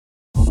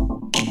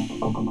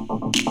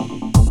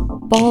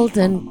Bald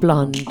and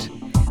blonde.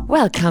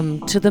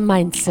 Welcome to the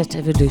Mindset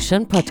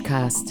Evolution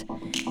podcast.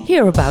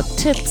 Hear about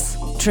tips,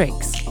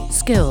 tricks,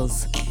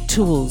 skills,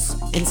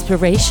 tools,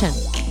 inspiration,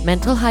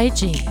 mental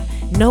hygiene.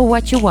 Know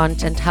what you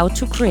want and how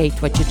to create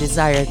what you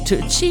desire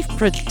to achieve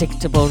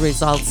predictable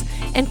results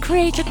and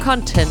create a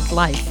content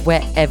life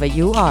wherever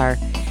you are.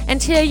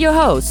 And here are your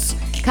hosts,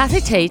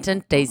 Kathy Tate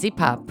and Daisy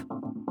Papp.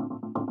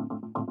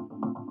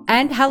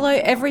 And hello,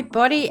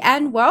 everybody,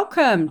 and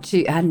welcome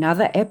to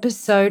another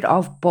episode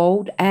of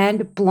Bald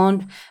and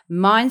Blonde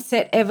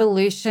Mindset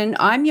Evolution.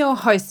 I'm your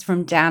host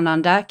from Down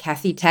Under,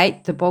 Kathy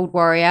Tate, the Bald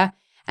Warrior.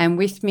 And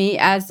with me,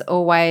 as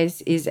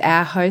always, is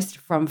our host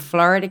from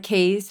Florida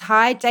Keys.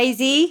 Hi,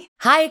 Daisy.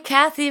 Hi,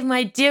 Kathy,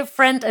 my dear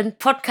friend and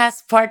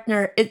podcast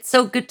partner. It's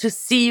so good to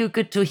see you,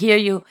 good to hear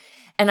you.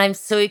 And I'm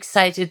so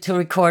excited to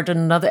record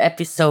another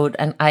episode.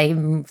 And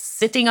I'm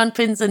sitting on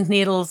pins and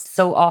needles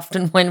so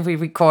often when we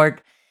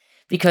record,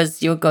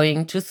 because you're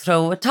going to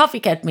throw a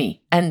topic at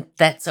me, and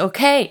that's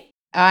okay.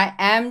 I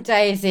am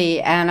Daisy,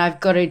 and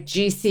I've got a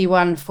juicy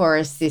one for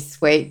us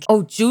this week.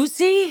 Oh,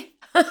 juicy?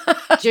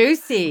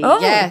 Juicy, Oh.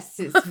 Yes.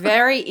 It's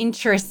very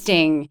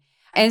interesting,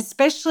 and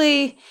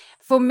especially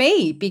for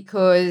me,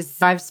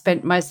 because I've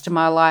spent most of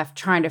my life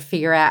trying to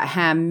figure out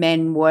how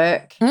men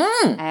work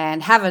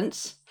and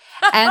haven't.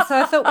 And so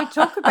I thought we'd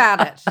talk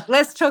about it.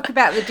 Let's talk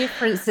about the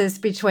differences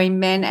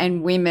between men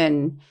and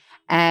women,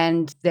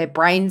 and their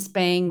brains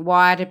being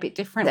wired a bit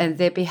different and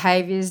their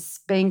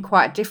behaviors being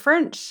quite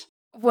different.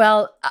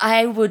 Well,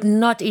 I would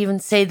not even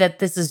say that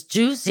this is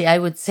juicy. I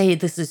would say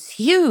this is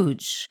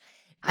huge.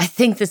 I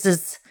think this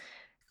is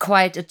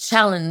quite a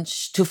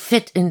challenge to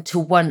fit into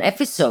one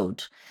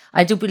episode.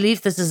 I do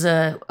believe this is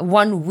a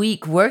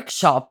 1-week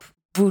workshop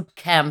boot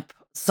camp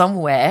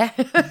somewhere,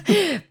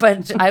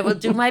 but I will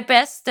do my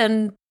best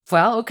and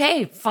well,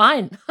 okay,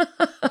 fine.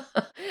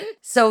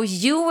 So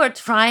you were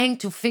trying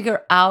to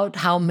figure out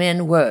how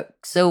men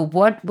work. So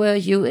what were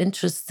you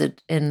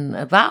interested in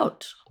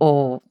about?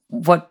 Or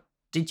what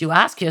did you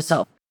ask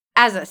yourself?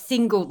 As a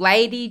single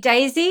lady,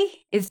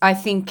 Daisy, is I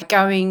think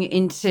going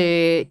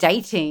into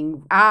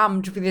dating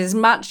armed with as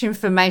much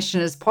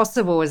information as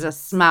possible is a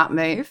smart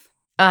move.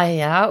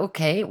 Yeah,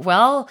 okay.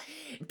 Well,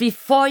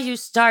 before you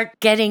start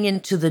getting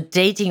into the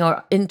dating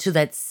or into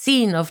that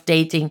scene of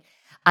dating,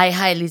 I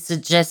highly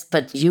suggest,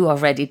 but you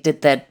already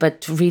did that,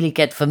 but to really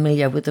get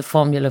familiar with the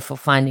formula for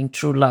finding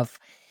true love,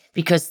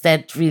 because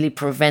that really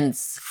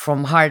prevents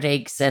from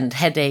heartaches and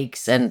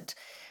headaches and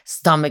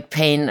stomach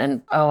pain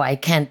and, oh, I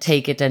can't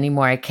take it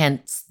anymore. I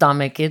can't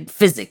stomach it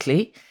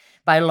physically,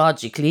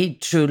 biologically,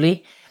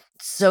 truly.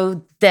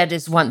 So that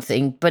is one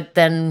thing. But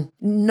then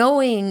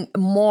knowing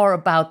more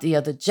about the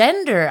other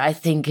gender, I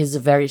think, is a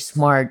very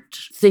smart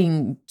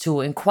thing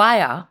to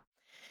inquire.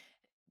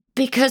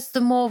 Because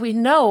the more we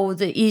know,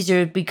 the easier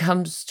it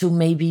becomes to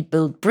maybe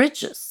build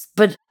bridges.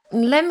 But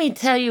let me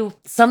tell you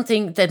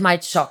something that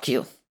might shock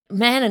you.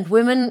 Men and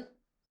women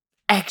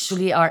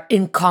actually are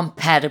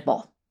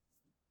incompatible.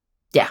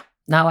 Yeah,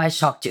 now I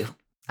shocked you.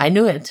 I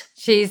knew it.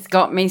 She's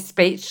got me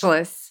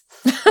speechless.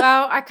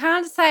 Well, I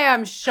can't say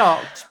I'm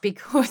shocked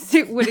because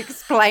it would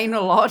explain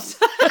a lot.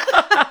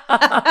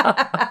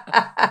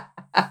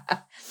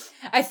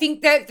 I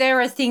think that there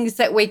are things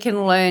that we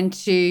can learn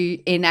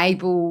to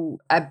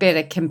enable a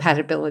better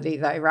compatibility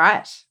though,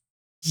 right?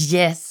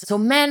 Yes. So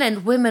men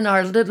and women are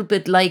a little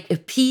bit like a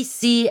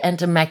PC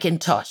and a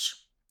Macintosh.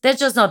 They're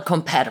just not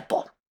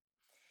compatible.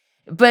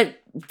 But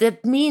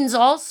that means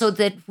also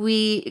that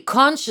we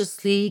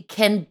consciously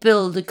can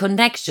build a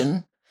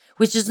connection,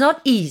 which is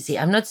not easy.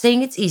 I'm not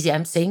saying it's easy.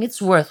 I'm saying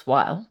it's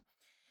worthwhile.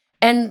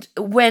 And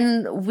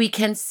when we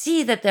can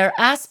see that there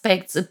are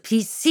aspects a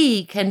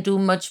PC can do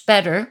much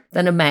better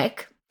than a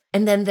Mac,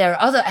 and then there are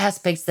other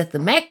aspects that the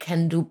Mac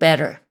can do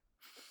better.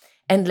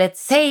 And let's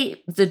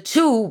say the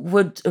two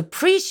would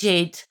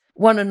appreciate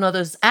one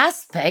another's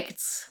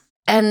aspects,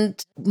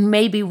 and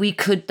maybe we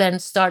could then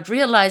start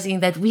realizing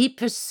that we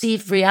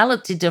perceive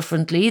reality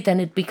differently, then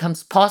it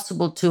becomes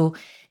possible to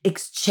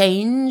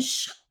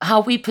exchange how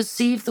we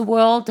perceive the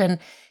world and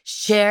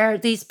share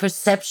these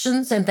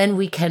perceptions, and then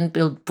we can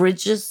build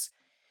bridges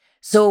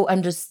so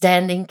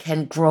understanding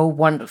can grow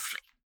wonderfully.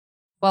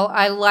 Well,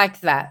 I like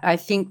that. I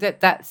think that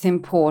that's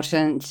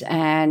important.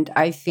 And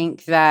I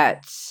think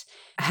that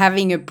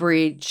having a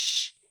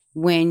bridge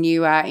when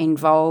you are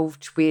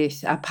involved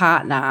with a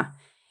partner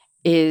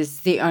is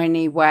the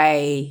only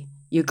way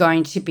you're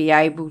going to be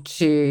able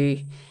to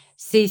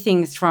see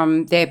things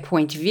from their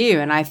point of view.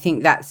 And I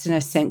think that's an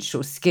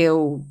essential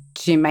skill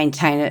to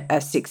maintain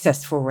a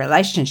successful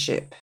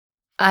relationship.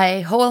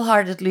 I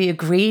wholeheartedly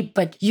agree,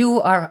 but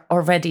you are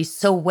already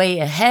so way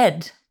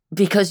ahead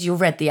because you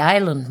read the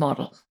island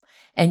model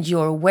and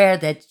you're aware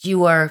that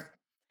you are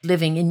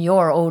living in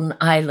your own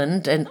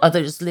island and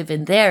others live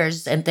in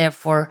theirs. And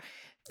therefore,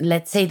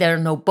 let's say there are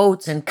no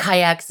boats and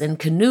kayaks and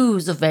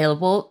canoes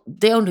available.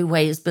 The only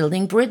way is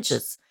building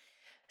bridges.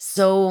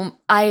 So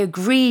I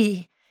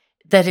agree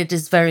that it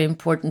is very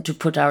important to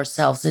put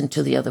ourselves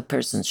into the other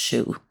person's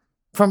shoe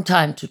from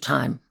time to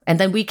time. And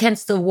then we can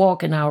still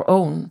walk in our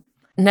own.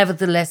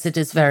 nevertheless, it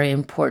is very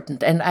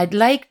important. And I'd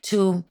like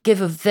to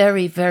give a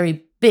very,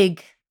 very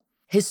big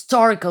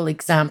historical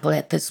example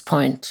at this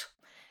point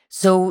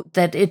so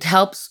that it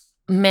helps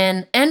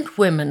men and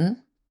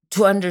women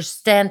to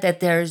understand that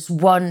there is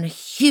one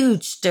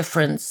huge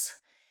difference.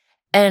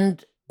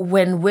 And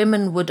when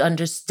women would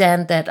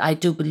understand that, I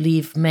do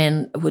believe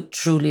men would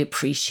truly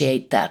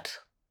appreciate that.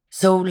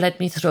 So let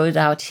me throw it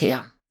out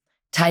here.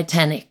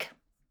 Titanic.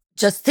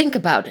 Just think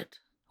about it.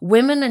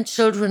 Women and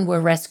children were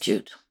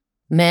rescued.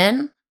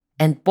 Men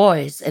and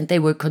boys, and they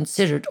were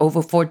considered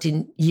over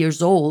 14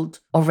 years old,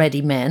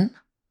 already men,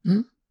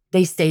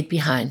 they stayed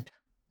behind.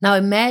 Now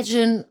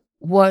imagine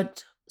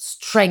what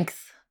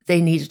strength they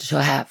needed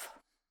to have.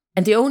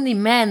 And the only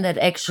men that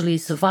actually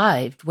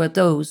survived were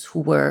those who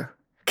were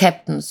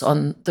captains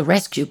on the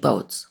rescue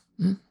boats.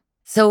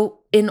 So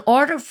in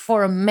order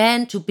for a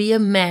man to be a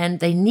man,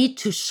 they need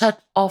to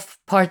shut off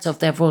parts of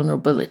their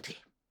vulnerability.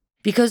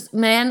 Because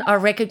men are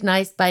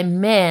recognized by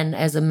men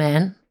as a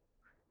man,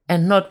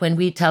 and not when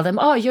we tell them,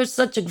 oh, you're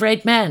such a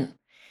great man.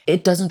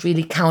 It doesn't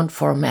really count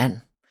for a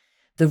man.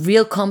 The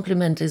real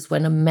compliment is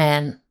when a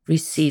man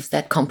receives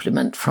that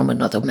compliment from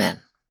another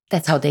man.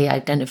 That's how they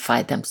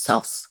identify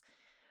themselves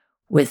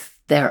with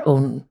their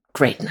own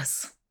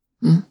greatness.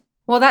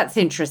 Well, that's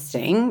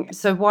interesting.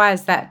 So why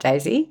is that,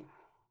 Daisy?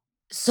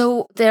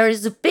 So there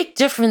is a big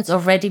difference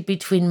already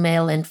between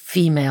male and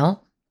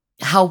female,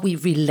 how we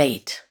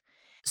relate.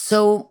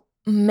 So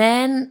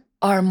men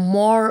are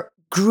more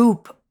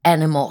group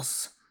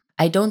animals.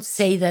 I don't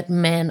say that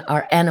men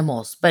are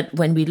animals, but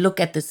when we look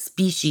at the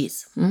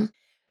species,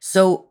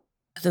 so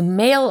the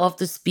male of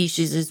the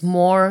species is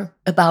more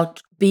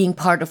about being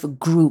part of a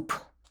group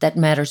that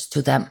matters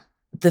to them.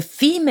 The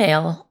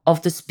female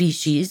of the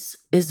species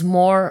is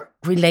more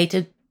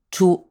related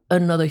to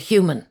another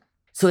human.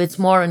 So it's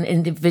more an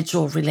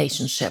individual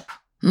relationship.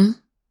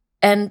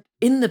 And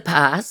in the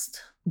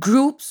past,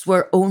 groups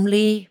were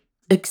only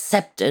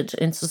accepted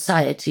in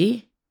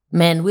society,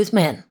 men with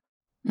men.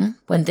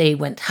 When they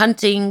went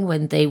hunting,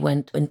 when they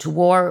went into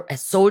war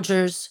as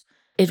soldiers,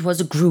 it was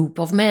a group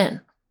of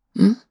men.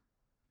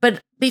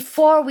 But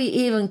before we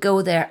even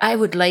go there, I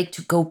would like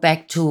to go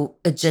back to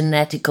a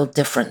genetical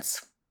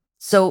difference.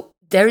 So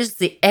there is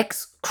the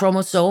X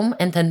chromosome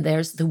and then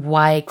there's the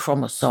Y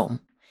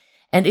chromosome.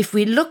 And if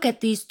we look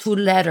at these two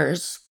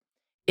letters,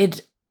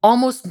 it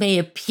almost may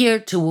appear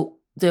to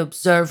the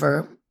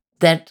observer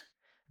that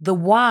the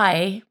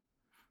Y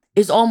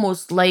is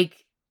almost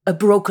like a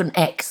broken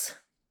X,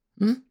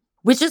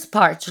 which is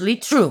partially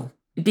true.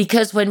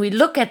 Because when we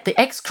look at the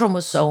X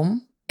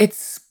chromosome,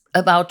 it's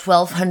about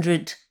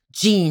 1,200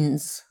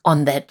 genes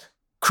on that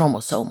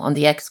chromosome, on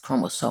the X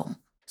chromosome.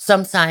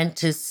 Some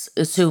scientists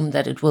assume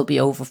that it will be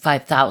over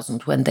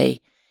 5,000 when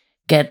they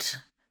get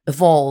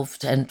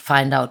evolved and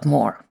find out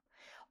more.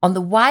 On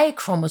the Y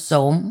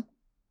chromosome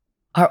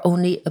are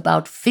only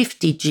about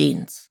 50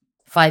 genes,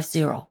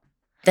 50.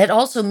 That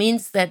also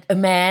means that a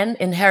man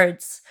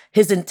inherits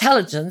his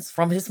intelligence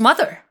from his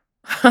mother.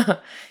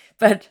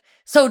 But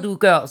so do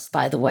girls,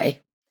 by the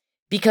way.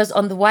 Because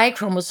on the Y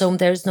chromosome,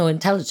 there is no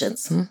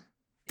intelligence.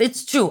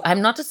 It's true.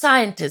 I'm not a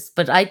scientist,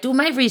 but I do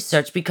my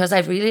research because I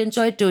really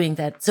enjoy doing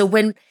that. So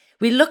when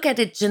we look at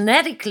it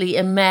genetically,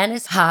 a man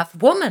is half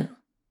woman,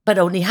 but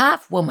only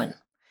half woman.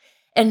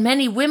 And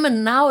many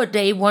women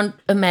nowadays want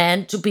a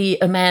man to be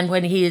a man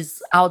when he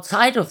is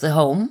outside of the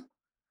home,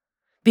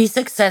 be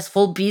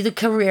successful, be the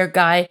career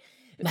guy,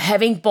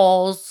 having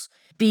balls,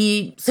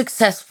 be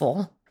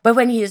successful. But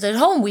when he is at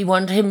home, we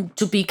want him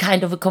to be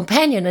kind of a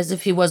companion as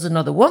if he was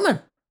another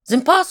woman. It's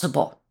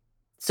impossible.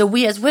 So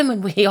we as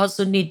women, we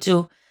also need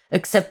to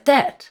accept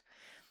that.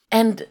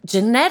 And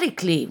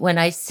genetically, when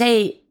I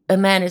say a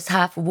man is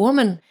half a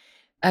woman,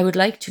 I would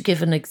like to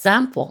give an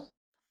example.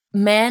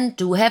 Men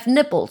do have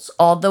nipples,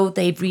 although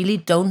they really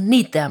don't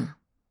need them.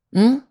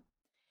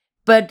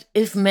 But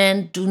if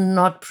men do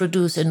not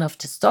produce enough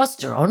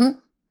testosterone,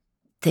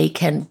 they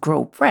can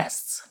grow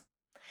breasts.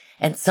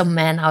 And some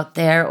men out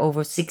there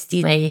over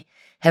 60 may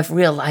have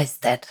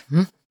realized that.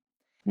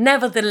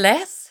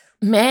 Nevertheless,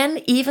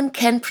 men even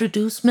can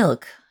produce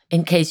milk,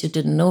 in case you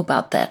didn't know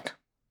about that.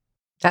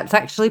 That's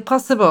actually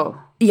possible.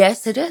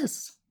 Yes, it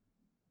is.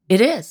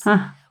 It is.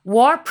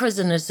 War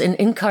prisoners in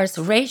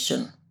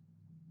incarceration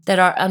that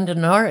are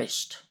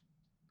undernourished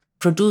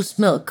produce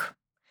milk.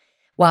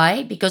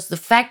 Why? Because the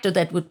factor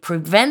that would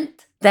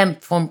prevent them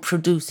from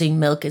producing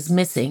milk is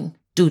missing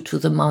due to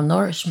the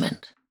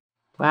malnourishment.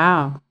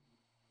 Wow.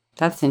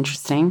 That's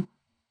interesting.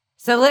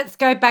 So let's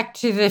go back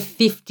to the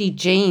 50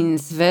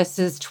 genes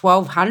versus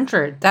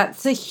 1,200.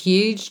 That's a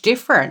huge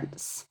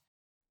difference.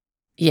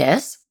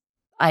 Yes,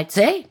 I'd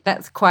say.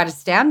 That's quite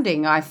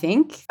astounding, I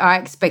think. I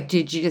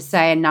expected you to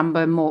say a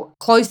number more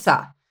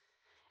closer,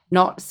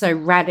 not so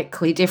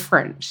radically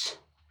different.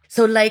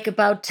 So like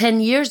about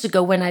 10 years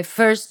ago, when I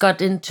first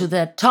got into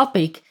that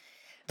topic,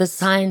 the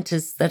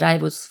scientists that I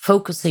was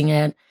focusing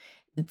at,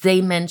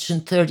 they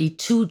mentioned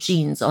 32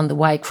 genes on the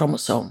Y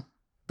chromosome.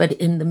 But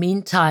in the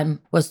meantime,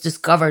 was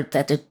discovered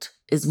that it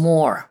is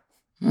more.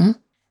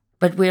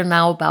 But we're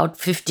now about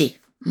 50.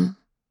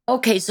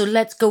 Okay, so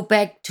let's go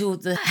back to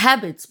the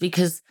habits,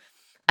 because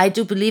I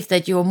do believe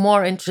that you're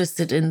more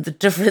interested in the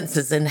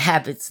differences in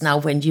habits now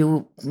when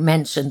you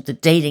mentioned the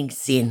dating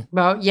scene.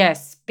 Well,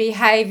 yes,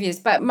 behaviors,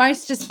 but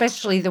most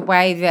especially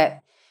the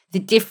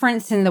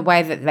difference in the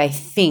way that they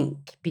think,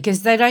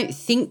 because they don't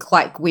think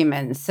like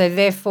women. So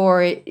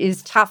therefore it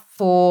is tough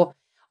for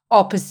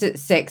opposite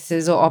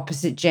sexes or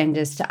opposite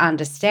genders to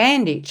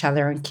understand each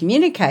other and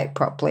communicate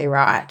properly,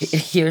 right?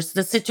 Here's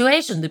the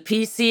situation, the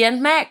PC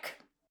and Mac.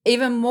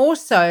 Even more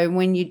so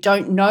when you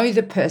don't know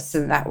the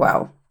person that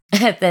well.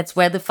 That's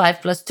where the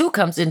 5+2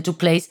 comes into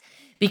place,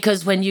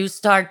 because when you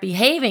start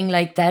behaving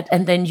like that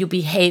and then you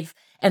behave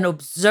and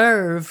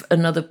observe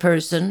another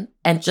person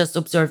and just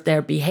observe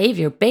their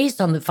behavior based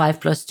on the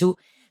 5+2,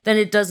 then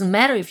it doesn't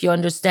matter if you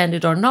understand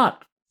it or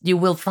not. You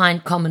will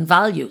find common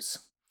values,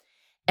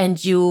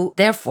 and you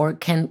therefore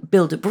can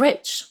build a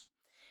bridge.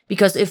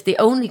 Because if the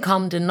only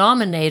common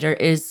denominator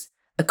is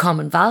a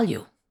common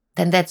value,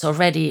 then that's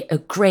already a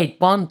great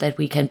bond that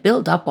we can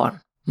build up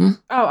on. Oh,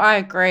 I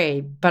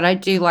agree, but I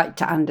do like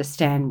to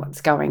understand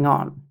what's going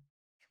on.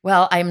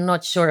 Well, I'm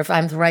not sure if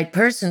I'm the right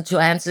person to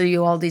answer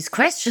you all these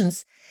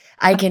questions.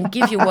 I can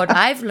give you what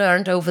I've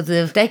learned over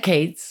the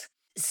decades.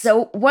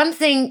 So, one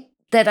thing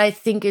that I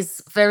think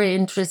is very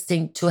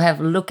interesting to have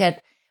a look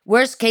at,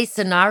 worst case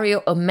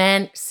scenario, a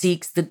man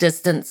seeks the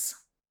distance.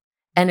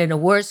 And in a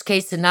worst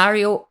case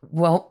scenario,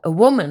 a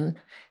woman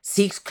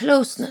seeks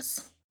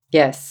closeness.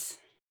 Yes.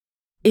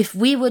 If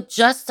we would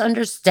just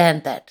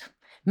understand that,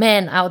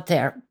 men out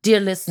there, dear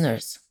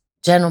listeners,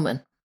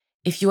 gentlemen,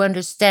 if you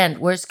understand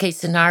worst case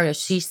scenario,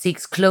 she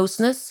seeks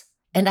closeness,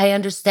 and I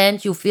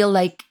understand you feel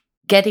like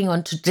getting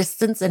onto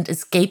distance and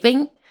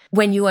escaping.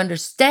 When you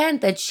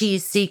understand that she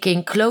is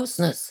seeking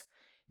closeness,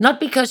 not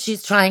because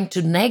she's trying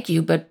to nag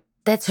you, but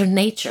that's her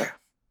nature,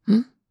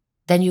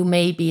 then you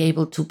may be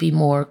able to be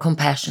more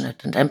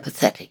compassionate and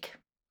empathetic.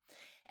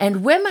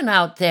 And women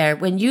out there,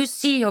 when you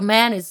see your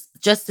man is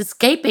just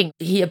escaping,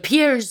 he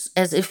appears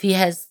as if he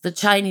has the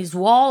Chinese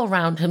wall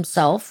around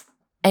himself,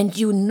 and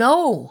you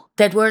know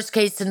that worst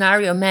case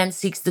scenario, man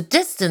seeks the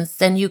distance,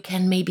 then you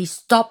can maybe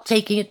stop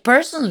taking it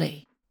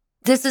personally.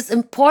 This is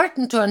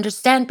important to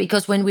understand,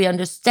 because when we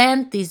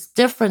understand these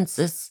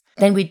differences,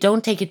 then we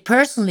don't take it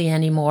personally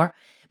anymore,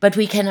 but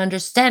we can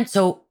understand.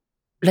 So,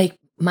 like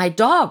my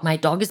dog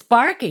is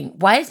barking.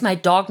 Why is my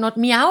dog not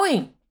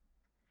meowing?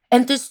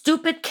 And the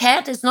stupid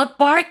cat is not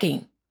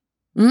barking.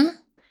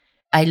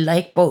 I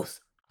like both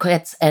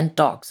cats and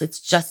dogs. It's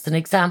just an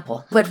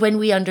example. But when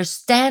we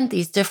understand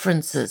these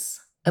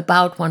differences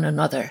about one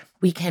another,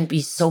 we can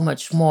be so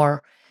much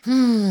more,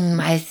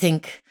 I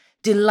think,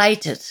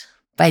 delighted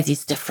by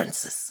these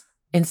differences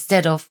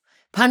instead of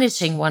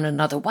punishing one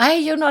another. Why are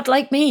you not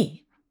like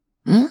me?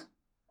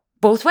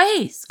 Both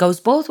ways,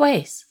 goes both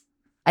ways.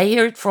 I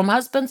hear it from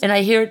husbands and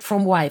I hear it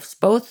from wives,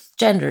 both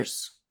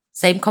genders,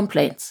 same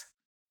complaints.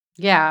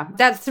 Yeah,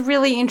 that's a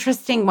really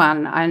interesting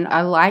one. And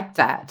I like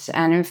that.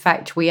 And in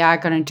fact, we are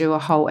going to do a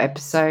whole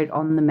episode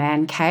on the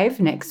man cave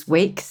next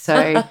week.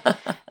 So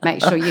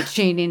make sure you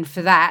tune in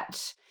for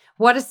that.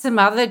 What are some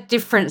other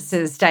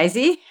differences,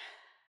 Daisy?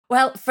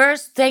 Well,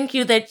 first, thank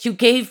you that you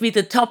gave me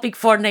the topic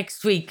for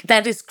next week.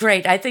 That is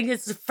great. I think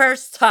it's the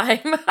first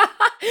time.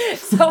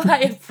 So I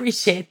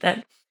appreciate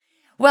that.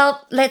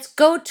 Well, let's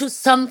go to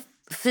some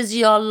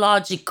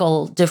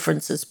physiological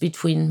differences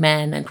between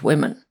men and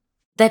women.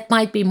 That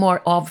might be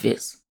more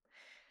obvious.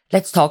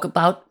 Let's talk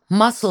about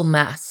muscle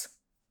mass.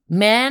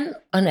 Men,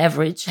 on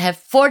average, have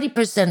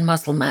 40%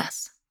 muscle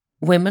mass.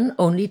 Women,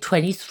 only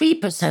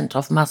 23%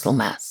 of muscle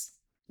mass.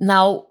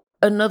 Now,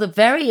 another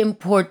very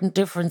important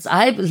difference,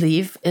 I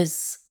believe,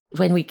 is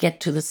when we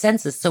get to the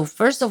senses. So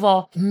first of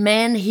all,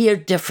 men hear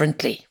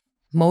differently.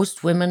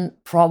 Most women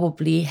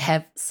probably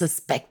have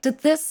suspected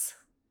this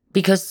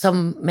because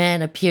some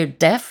men appear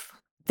deaf.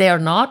 They are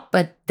not,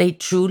 but they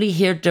truly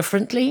hear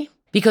differently.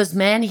 Because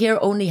men hear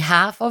only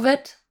half of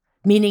it,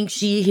 meaning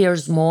she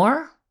hears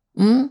more.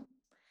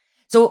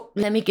 So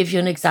let me give you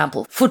an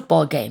example.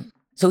 Football game.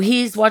 So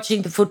he's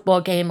watching the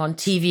football game on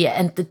TV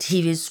and the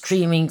TV is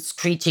screaming,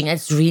 screeching.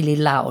 It's really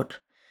loud.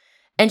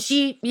 And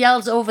she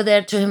yells over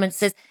there to him and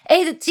says,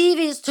 "Hey, the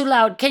TV is too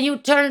loud. Can you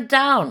turn it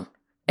down?"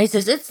 And he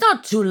says, "It's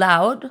not too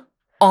loud."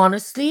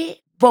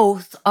 Honestly,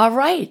 both are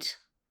right.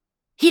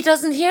 He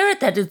doesn't hear it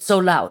that it's so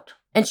loud.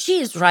 And she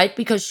is right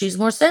because she's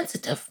more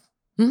sensitive.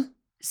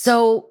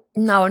 So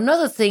now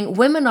another thing,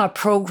 women are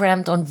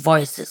programmed on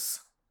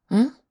voices.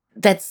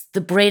 That's the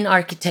brain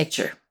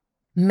architecture.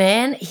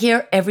 Men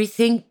hear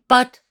everything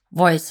but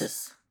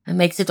voices. It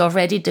makes it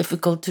already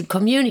difficult to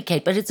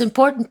communicate, but it's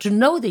important to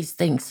know these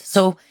things.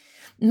 So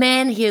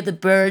men hear the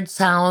bird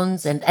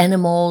sounds and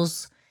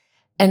animals.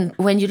 And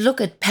when you look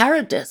at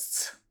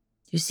parodists,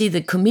 you see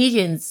the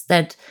comedians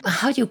that,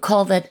 how do you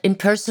call that,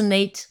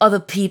 impersonate other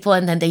people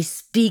and then they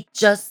speak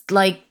just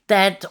like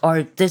that,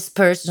 or this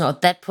person or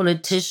that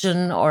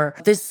politician or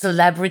this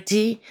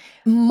celebrity.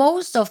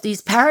 Most of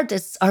these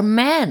parodists are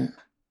men.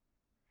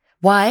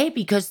 Why?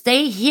 Because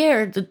they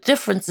hear the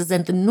differences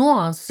and the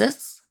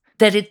nuances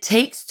that it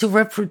takes to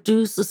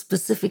reproduce a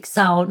specific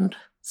sound,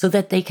 so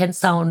that they can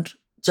sound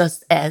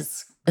just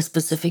as a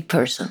specific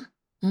person.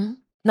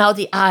 Now,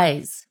 the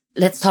eyes.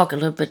 Let's talk a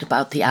little bit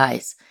about the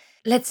eyes.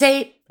 Let's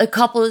say a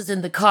couple is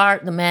in the car,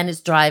 the man is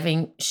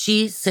driving,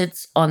 she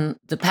sits on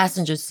the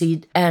passenger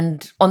seat,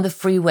 and on the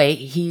freeway,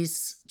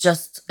 he's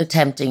just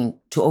attempting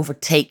to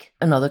overtake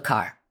another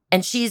car.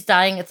 And she's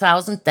dying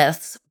 1,000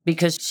 deaths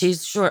because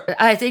she's sure,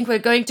 I think we're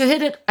going to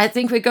hit it. I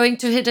think we're going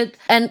to hit it.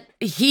 And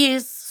he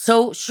is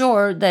so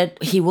sure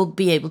that he will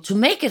be able to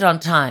make it on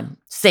time,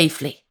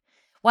 safely.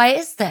 Why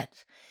is that?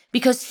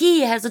 Because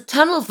he has a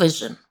tunnel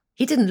vision.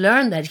 He didn't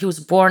learn that. He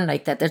was born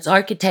like that. That's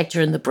architecture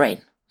in the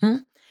brain.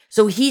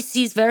 So he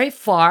sees very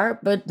far,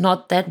 but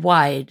not that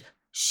wide.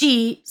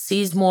 She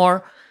sees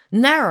more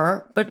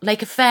narrow, but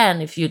like a fan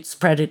if you'd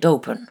spread it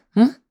open.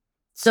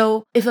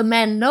 So if a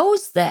man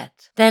knows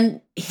that,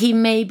 then he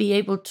may be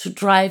able to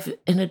drive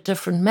in a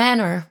different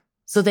manner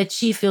so that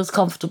she feels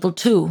comfortable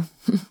too.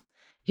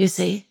 You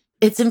see,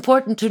 it's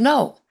important to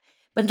know.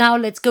 But now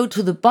let's go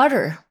to the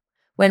butter.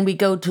 When we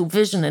go to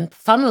vision and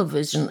funnel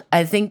vision,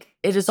 I think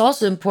it is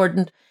also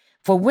important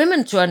for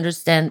women to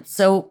understand.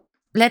 So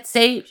let's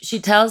say she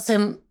tells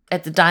him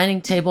at the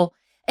dining table,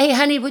 "Hey,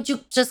 honey, would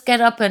you just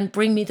get up and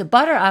bring me the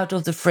butter out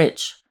of the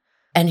fridge?"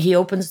 And he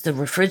opens the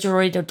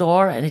refrigerator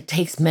door and it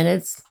takes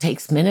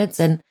minutes.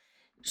 And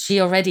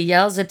she already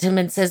yells at him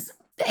and says,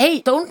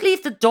 "Hey, don't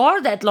leave the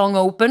door that long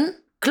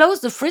open. Close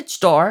the fridge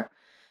door."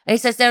 And he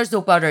says, "There's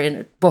no butter in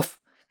it." Boof,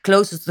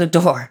 closes the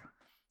door.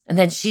 And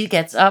then she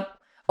gets up,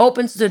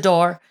 opens the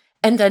door,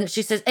 and then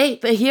she says, "Hey,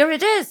 but here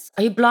it is.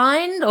 Are you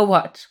blind or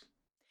what?"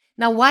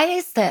 Now, why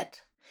is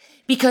that?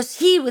 Because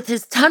he, with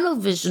his tunnel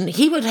vision,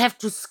 he would have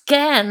to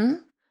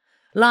scan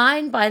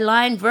line by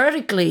line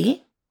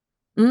vertically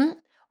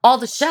all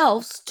the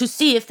shelves to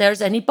see if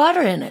there's any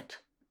butter in it.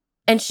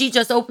 And she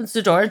just opens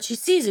the door and she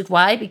sees it.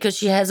 Why? Because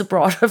she has a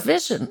broader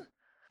vision.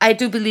 I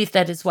do believe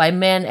that is why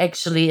men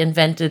actually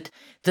invented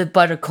the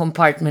butter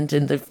compartment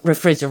in the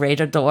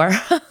refrigerator door.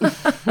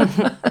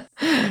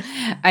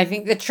 I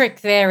think the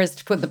trick there is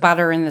to put the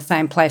butter in the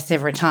same place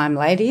every time,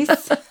 ladies.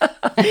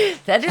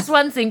 That is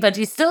one thing, but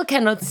he still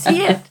cannot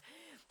see it,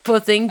 poor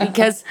thing,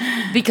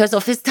 because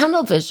of his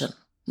tunnel vision.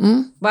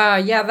 Wow,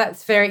 yeah,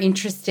 that's very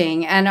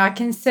interesting. And I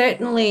can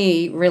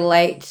certainly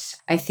relate.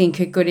 I think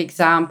a good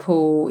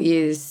example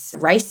is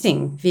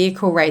racing,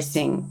 vehicle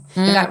racing.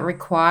 That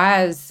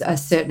requires a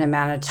certain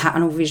amount of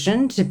tunnel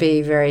vision to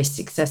be very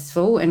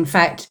successful. In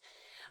fact,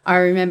 I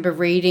remember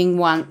reading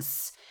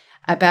once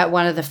about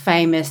one of the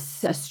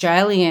famous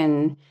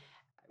Australian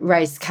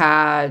race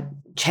car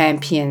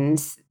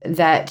champions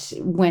that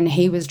when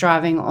he was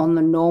driving on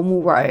the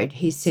normal road,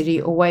 he said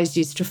he always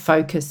used to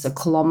focus a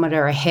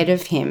kilometre ahead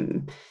of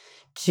him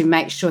to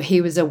make sure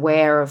he was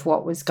aware of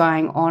what was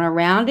going on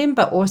around him,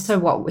 but also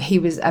what he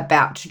was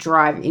about to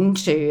drive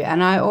into.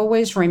 And I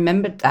always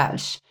remembered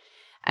that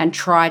and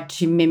tried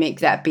to mimic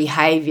that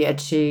behaviour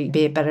to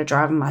be a better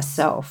driver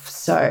myself.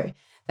 So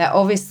that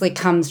obviously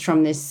comes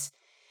from this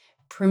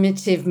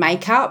primitive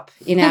makeup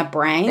in our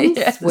brains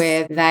yes.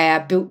 where they are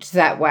built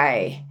that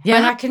way. Yeah.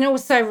 And I can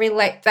also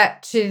relate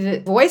that to the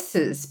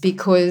voices,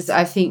 because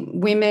I think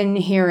women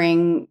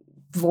hearing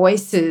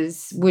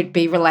voices would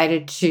be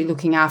related to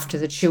looking after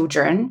the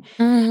children,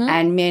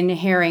 and men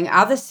hearing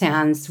other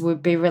sounds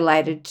would be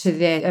related to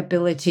their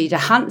ability to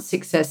hunt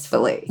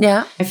successfully.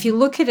 Yeah. If you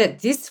look at it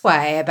this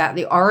way about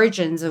the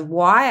origins of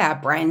why our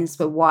brains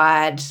were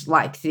wired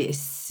like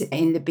this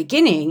in the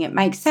beginning, it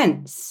makes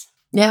sense.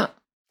 Yeah.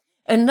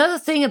 Another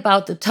thing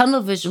about the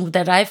tunnel vision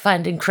that I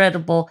find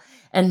incredible,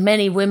 and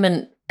many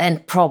women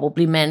and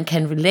probably men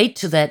can relate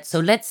to that. So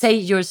let's say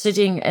you're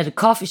sitting at a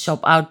coffee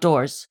shop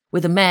outdoors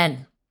with a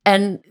man,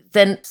 and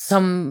then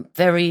some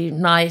very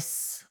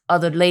nice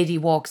other lady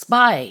walks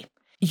by.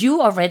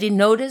 You already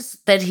notice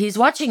that he's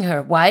watching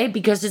her. Why?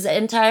 Because his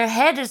entire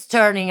head is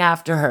turning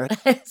after her.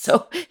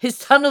 So his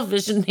tunnel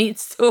vision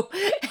needs to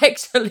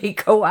actually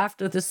go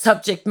after the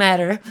subject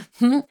matter.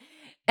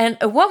 And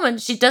a woman,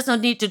 she does not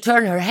need to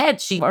turn her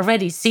head. She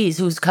already sees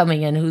who's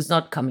coming and who's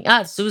not coming.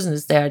 Susan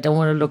is there. I don't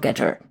want to look at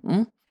her.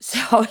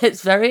 So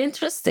it's very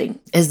interesting,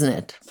 isn't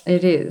it?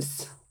 It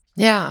is.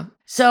 Yeah.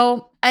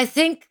 So I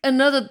think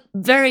another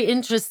very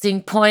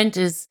interesting point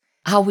is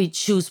how we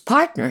choose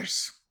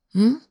partners.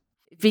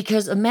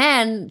 Because a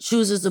man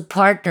chooses a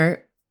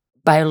partner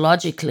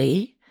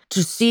biologically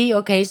to see,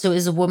 okay, so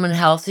is a woman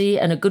healthy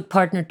and a good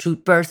partner to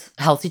birth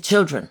healthy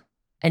children?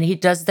 And he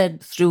does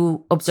that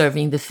through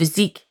observing the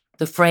physique,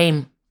 the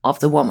frame of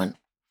the woman.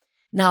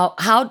 Now,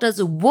 how does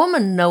a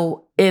woman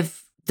know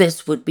if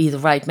this would be the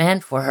right man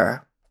for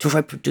her to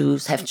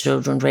reproduce, have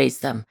children, raise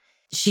them?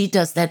 She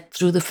does that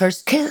through the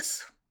first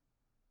kiss.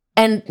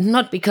 And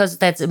not because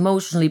that's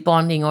emotionally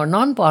bonding or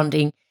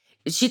non-bonding.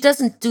 She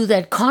doesn't do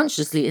that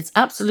consciously. It's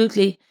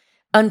absolutely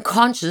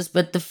unconscious,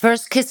 but the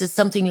first kiss is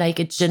something like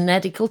a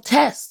genetical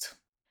test.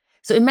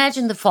 So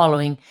imagine the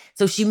following.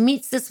 So she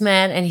meets this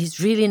man and he's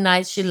really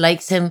nice. She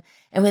likes him.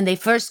 And when they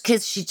first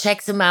kiss, she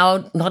checks him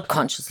out, not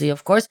consciously,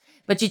 of course,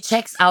 but she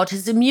checks out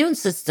his immune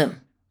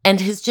system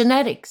and his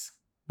genetics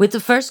with the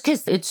first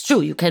kiss. It's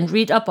true. You can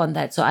read up on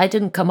that. So I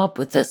didn't come up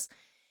with this.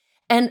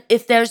 And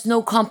if there's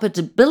no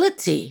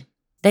compatibility,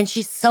 then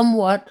she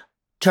somewhat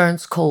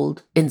turns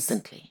cold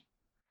instantly.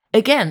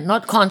 Again,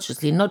 not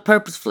consciously, not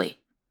purposefully,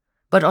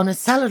 but on a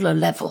cellular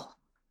level.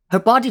 Her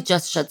body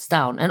just shuts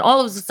down, and all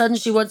of a sudden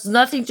she wants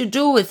nothing to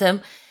do with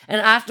him. And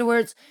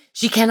afterwards,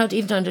 she cannot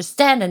even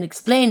understand and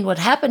explain what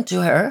happened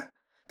to her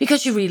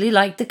because she really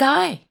liked the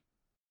guy.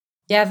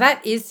 Yeah,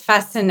 that is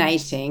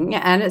fascinating.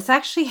 And it's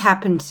actually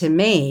happened to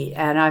me,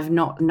 and I've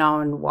not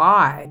known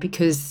why,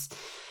 because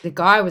the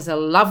guy was a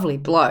lovely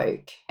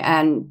bloke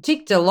and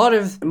ticked a lot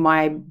of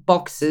my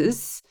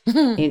boxes,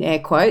 in air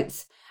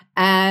quotes.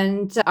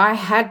 And I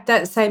had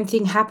that same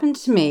thing happen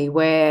to me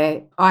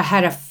where I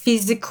had a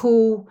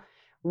physical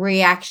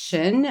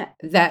reaction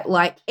that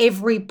like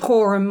every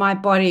pore in my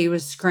body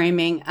was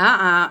screaming,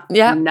 Yeah.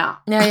 no.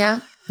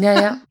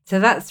 Yeah. So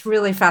that's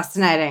really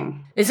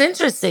fascinating. It's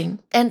interesting.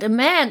 And a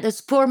man,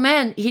 this poor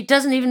man, he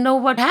doesn't even know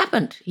what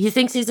happened. He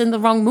thinks he's in the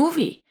wrong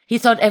movie. He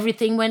thought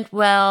everything went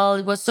well.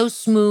 It was so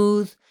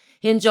smooth.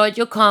 He enjoyed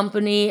your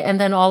company. And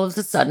then all of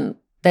a sudden,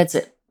 that's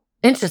it.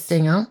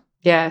 Interesting, huh?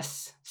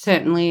 Yes,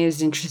 certainly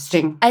is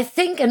interesting. I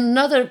think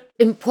another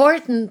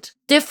important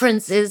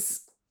difference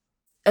is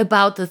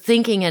about the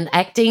thinking and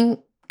acting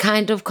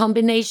kind of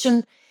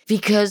combination,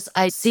 because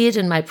I see it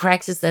in my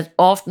practice that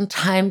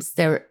oftentimes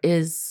there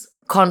is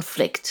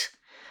conflict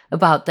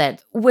about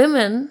that.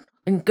 Women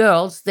and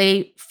girls,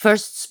 they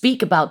first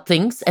speak about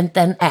things and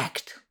then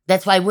act.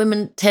 That's why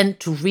women tend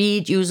to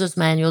read users'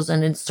 manuals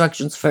and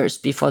instructions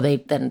first before they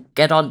then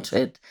get onto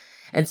it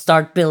and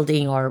start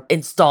building or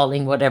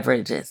installing whatever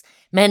it is.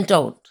 Men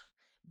don't.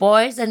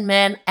 Boys and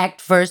men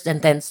act first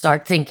and then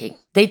start thinking.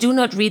 They do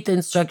not read the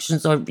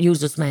instructions or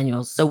users'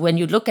 manuals. So when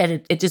you look at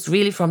it, it is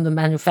really from the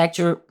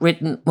manufacturer,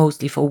 written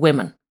mostly for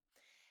women.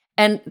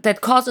 And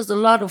that causes a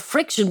lot of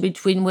friction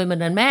between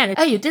women and men.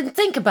 Oh, you didn't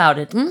think about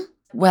it,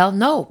 Well,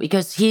 no,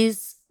 because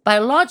he's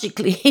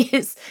biologically,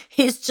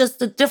 he's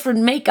just a different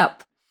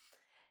makeup.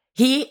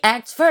 He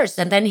acts first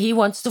and then he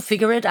wants to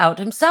figure it out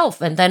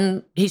himself. And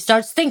then he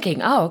starts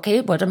thinking, oh, okay,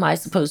 what am I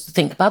supposed to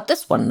think about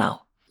this one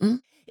now?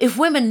 If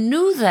women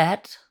knew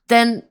that,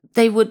 then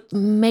they would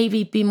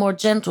maybe be more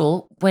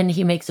gentle when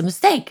he makes a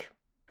mistake.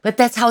 But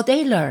that's how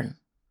they learn.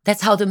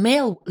 That's how the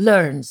male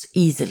learns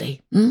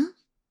easily.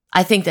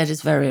 I think that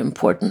is very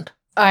important.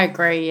 I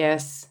agree,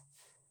 yes.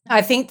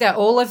 I think that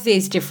all of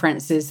these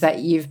differences that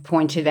you've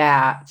pointed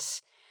out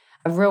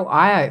are real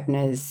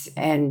eye-openers.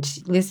 And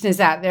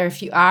listeners out there,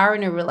 if you are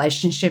in a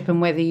relationship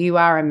and whether you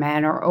are a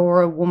man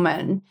or a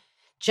woman,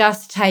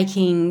 just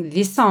taking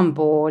this on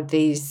board,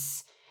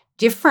 these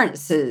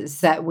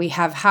differences that we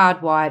have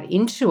hardwired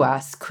into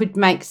us could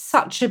make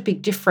such a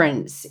big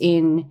difference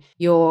in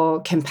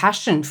your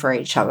compassion for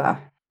each other.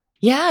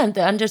 Yeah, and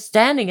the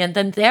understanding, and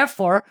then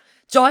therefore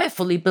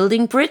joyfully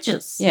building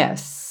bridges.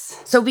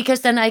 Yes. So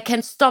because then I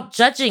can stop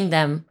judging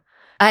them.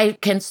 I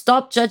can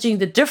stop judging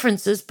the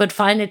differences, but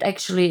find it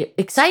actually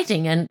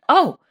exciting. And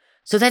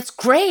so that's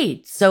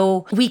great.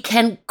 So we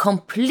can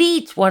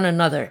complete one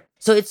another.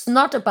 So it's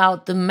not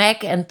about the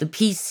Mac and the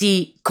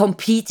PC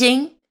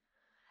competing.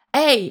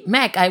 Hey,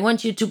 Mac, I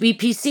want you to be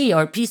PC,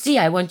 or PC,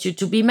 I want you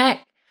to be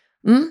Mac.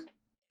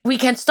 We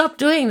can stop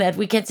doing that.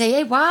 We can say,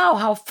 hey, wow,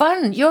 how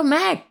fun. You're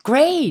Mac.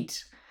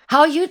 Great. How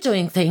are you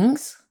doing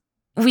things?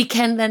 We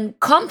can then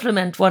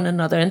complement one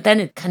another, and then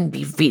it can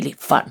be really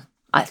fun,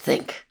 I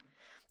think.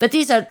 But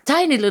these are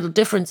tiny little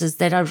differences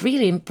that are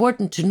really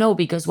important to know,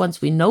 because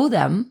once we know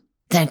them,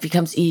 then it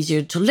becomes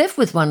easier to live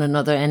with one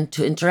another and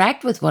to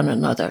interact with one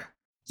another.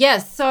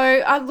 Yes.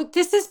 So, look,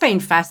 this has been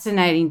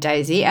fascinating,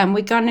 Daisy, and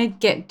we're going to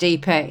get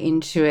deeper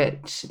into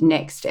it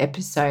next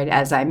episode,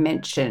 as I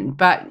mentioned.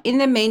 But in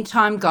the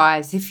meantime,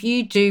 guys, if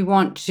you do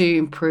want to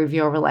improve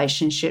your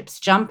relationships,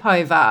 jump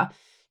over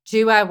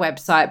to our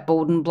website,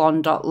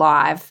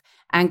 baldandblonde.live,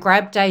 and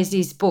grab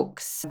Daisy's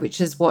books,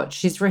 which is what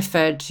she's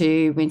referred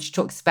to when she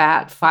talks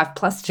about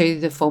 5+2,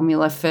 the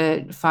formula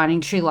for finding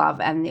true love,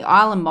 and the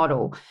Island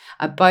model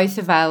are both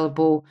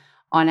available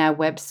on our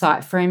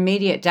website for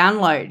immediate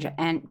download,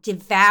 and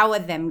devour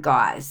them,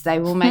 guys. They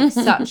will make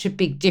such a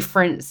big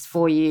difference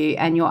for you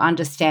and your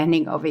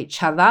understanding of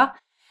each other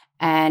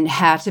and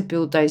how to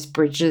build those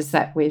bridges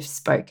that we've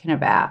spoken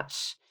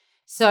about.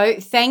 So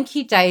thank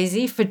you,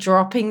 Daisy, for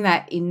dropping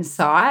that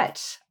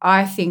insight.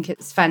 I think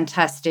it's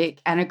fantastic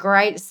and a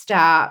great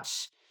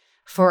start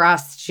for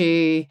us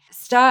to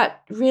start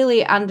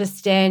really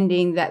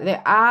understanding that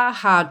there are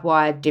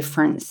hardwired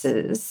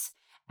differences.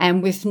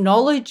 And with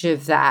knowledge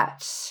of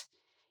that,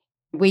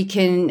 we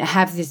can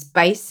have this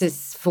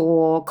basis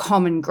for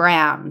common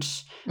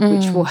ground,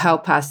 which will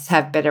help us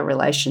have better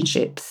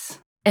relationships.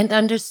 And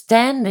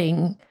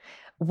understanding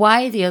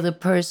why the other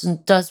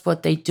person does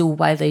what they do,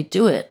 why they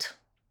do it.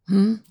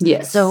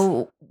 Yes.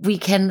 So we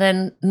can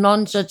then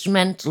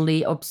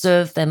non-judgmentally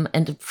observe them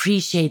and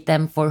appreciate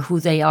them for who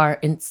they are,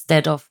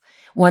 instead of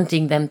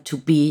wanting them to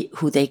be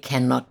who they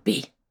cannot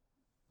be.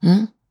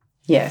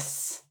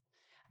 Yes.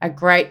 A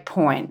great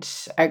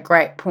point. A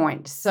great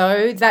point.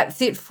 So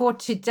that's it for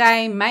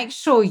today. Make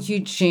sure you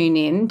tune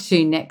in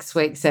to next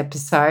week's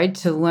episode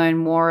to learn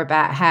more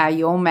about how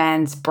your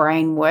man's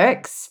brain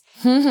works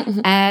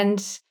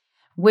And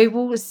we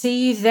will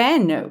see you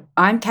then.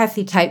 I'm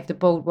Kathy Tate, the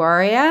Bald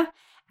Warrior,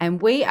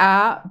 and we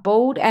are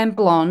Bald and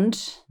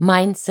Blonde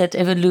Mindset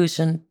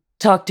Evolution.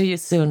 Talk to you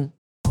soon.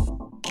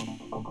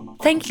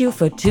 Thank you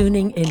for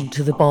tuning in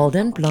to the Bald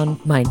and Blonde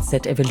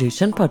Mindset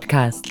Evolution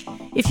podcast.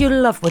 If you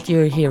love what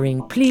you're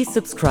hearing, please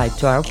subscribe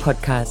to our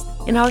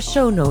podcast. In our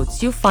show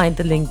notes, you'll find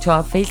the link to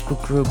our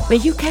Facebook group where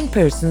you can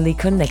personally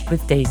connect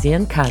with Daisy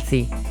and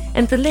Kathy,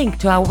 and the link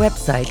to our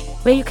website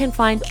where you can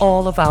find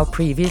all of our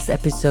previous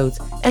episodes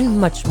and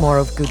much more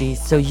of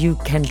goodies so you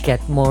can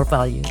get more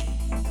value.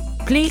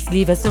 Please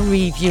leave us a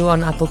review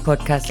on Apple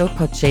Podcasts or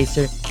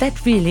Podchaser.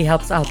 That really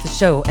helps out the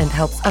show and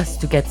helps us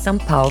to get some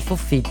powerful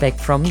feedback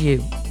from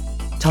you.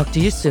 Talk to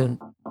you soon.